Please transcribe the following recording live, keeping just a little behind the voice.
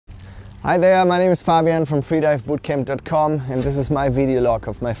Hi there, my name is Fabian from freedivebootcamp.com, and this is my video log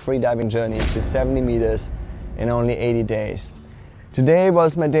of my freediving journey to 70 meters in only 80 days. Today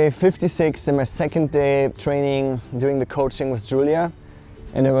was my day 56 and my second day training, doing the coaching with Julia,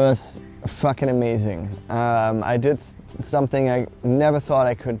 and it was fucking amazing. I did something I never thought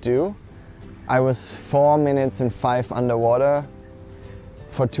I could do. I was 4 minutes and 5 underwater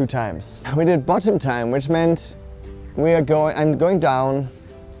for 2 times. We did bottom time, which meant I'm going down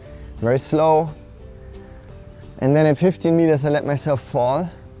very slow, and then at 15 meters I let myself fall.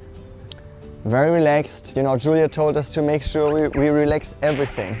 Very relaxed. You know, Julia told us to make sure we relax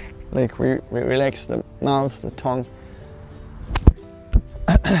everything. Like we relax the mouth, the tongue,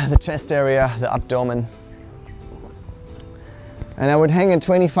 the chest area, the abdomen. And I would hang at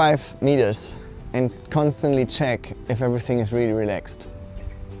 25 meters and constantly check if everything is really relaxed.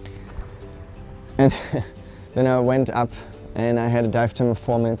 And then I went up and I had a dive time of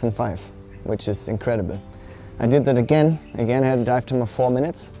 4 minutes and 5, which is incredible. I did that again. I had a dive time of 4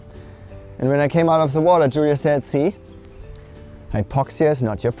 minutes. And when I came out of the water, Julia said, see, hypoxia is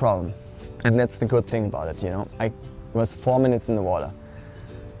not your problem. And that's the good thing about it, you know. I was 4 minutes in the water.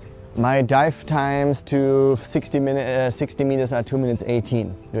 My dive times to 60 meters are 2 minutes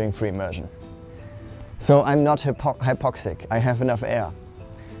 18 doing free immersion. So I'm not hypoxic, I have enough air.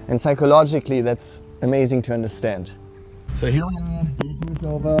 And psychologically, that's amazing to understand. So here we are, day 2 is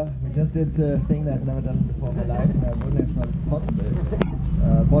over. We just did a thing that I've never done before in my life, and I wouldn't have thought it's possible.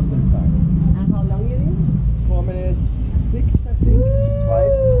 Bottom time. And how long you did? 4 minutes 6, I think,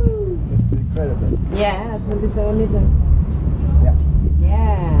 twice. It's incredible. Yeah, 27 meters. Yeah.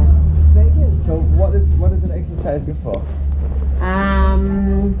 Yeah, it's very good. So what is an exercise good for?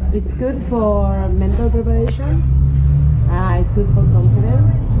 It's good for mental preparation. It's good for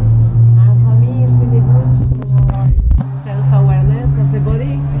confidence. And for me, it's really good for self-awareness of the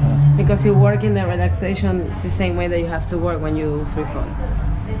body, because you work in the relaxation the same way that you have to work when you free fall.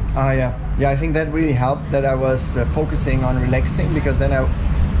 Yeah, I think that really helped, that I was focusing on relaxing, because then I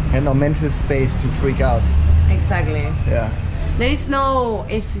had no mental space to freak out. Exactly. Yeah. There is no,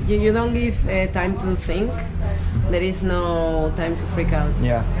 if you don't give time to think, there is no time to freak out.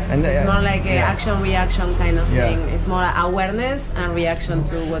 Yeah. And it's more like an action-reaction kind of thing. It's more awareness and reaction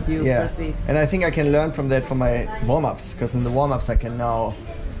to what you perceive. And I think I can learn from that for my warm-ups, because in the warm-ups I can now,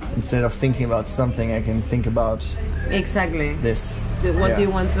 instead of thinking about something, I can think about this. What do you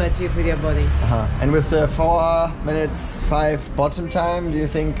want to achieve with your body? And with the 4 minutes 5 bottom time, do you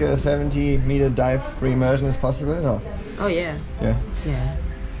think a 70-meter dive free immersion is possible? No. Oh yeah. Yeah. Yeah.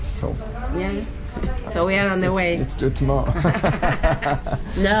 So. Yeah. So we are on the way. Let's do it tomorrow.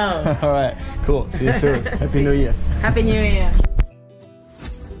 No. All right. Cool. See you soon. Happy New Year. Happy New Year.